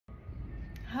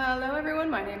Hello everyone,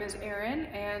 my name is Erin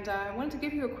and I wanted to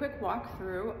give you a quick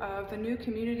walkthrough of the new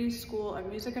Community School of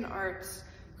Music and Arts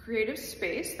creative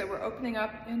space that we're opening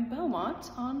up in Belmont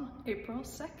on April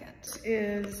 2nd. This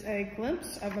is a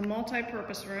glimpse of the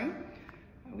multi-purpose room.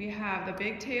 We have the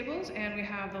big tables and we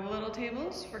have the little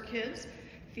tables for kids.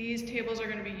 These tables are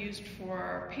going to be used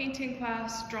for painting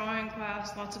class, drawing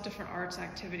class, lots of different arts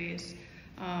activities.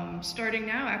 Starting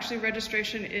now, actually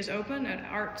registration is open at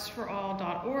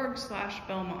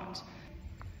artsforall.org/Belmont.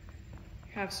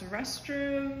 We have some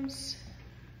restrooms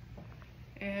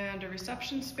and a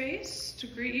reception space to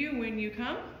greet you when you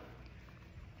come.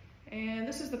 And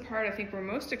this is the part I think we're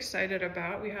most excited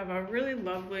about. We have a really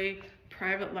lovely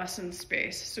private lesson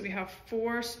space. So we have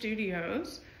 4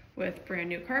 studios with brand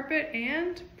new carpet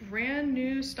and brand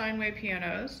new Steinway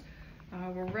pianos.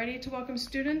 We're ready to welcome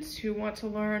students who want to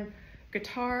learn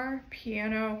guitar,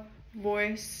 piano,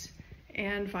 voice,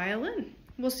 and violin.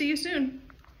 We'll see you soon.